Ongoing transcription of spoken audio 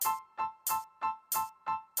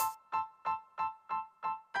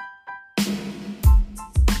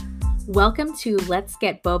Welcome to Let's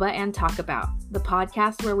Get Boba and Talk About, the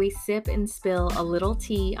podcast where we sip and spill a little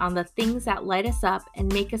tea on the things that light us up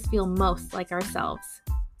and make us feel most like ourselves.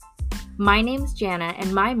 My name's Jana,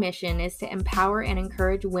 and my mission is to empower and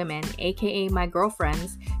encourage women, aka my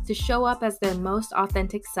girlfriends, to show up as their most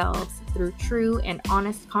authentic selves through true and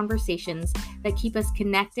honest conversations that keep us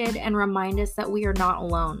connected and remind us that we are not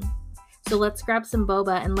alone. So let's grab some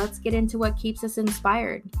boba and let's get into what keeps us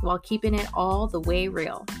inspired while keeping it all the way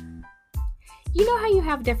real. You know how you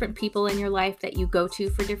have different people in your life that you go to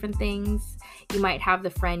for different things? You might have the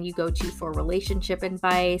friend you go to for relationship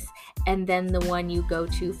advice, and then the one you go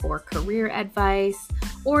to for career advice,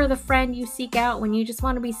 or the friend you seek out when you just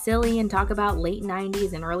want to be silly and talk about late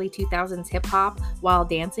 90s and early 2000s hip hop while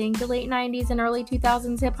dancing to late 90s and early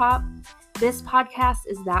 2000s hip hop. This podcast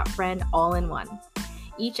is that friend all in one.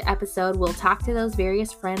 Each episode, we'll talk to those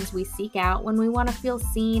various friends we seek out when we want to feel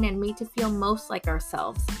seen and made to feel most like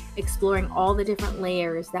ourselves, exploring all the different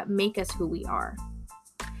layers that make us who we are.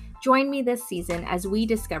 Join me this season as we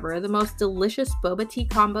discover the most delicious boba tea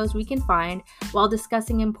combos we can find while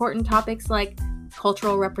discussing important topics like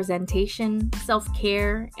cultural representation,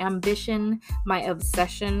 self-care, ambition, my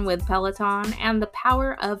obsession with Peloton, and the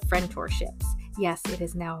power of friendships. Yes, it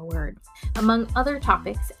is now a word. Among other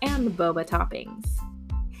topics and boba toppings.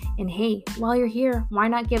 And hey, while you're here, why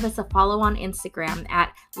not give us a follow on Instagram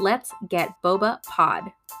at Let's Get Boba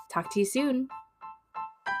Pod. Talk to you soon.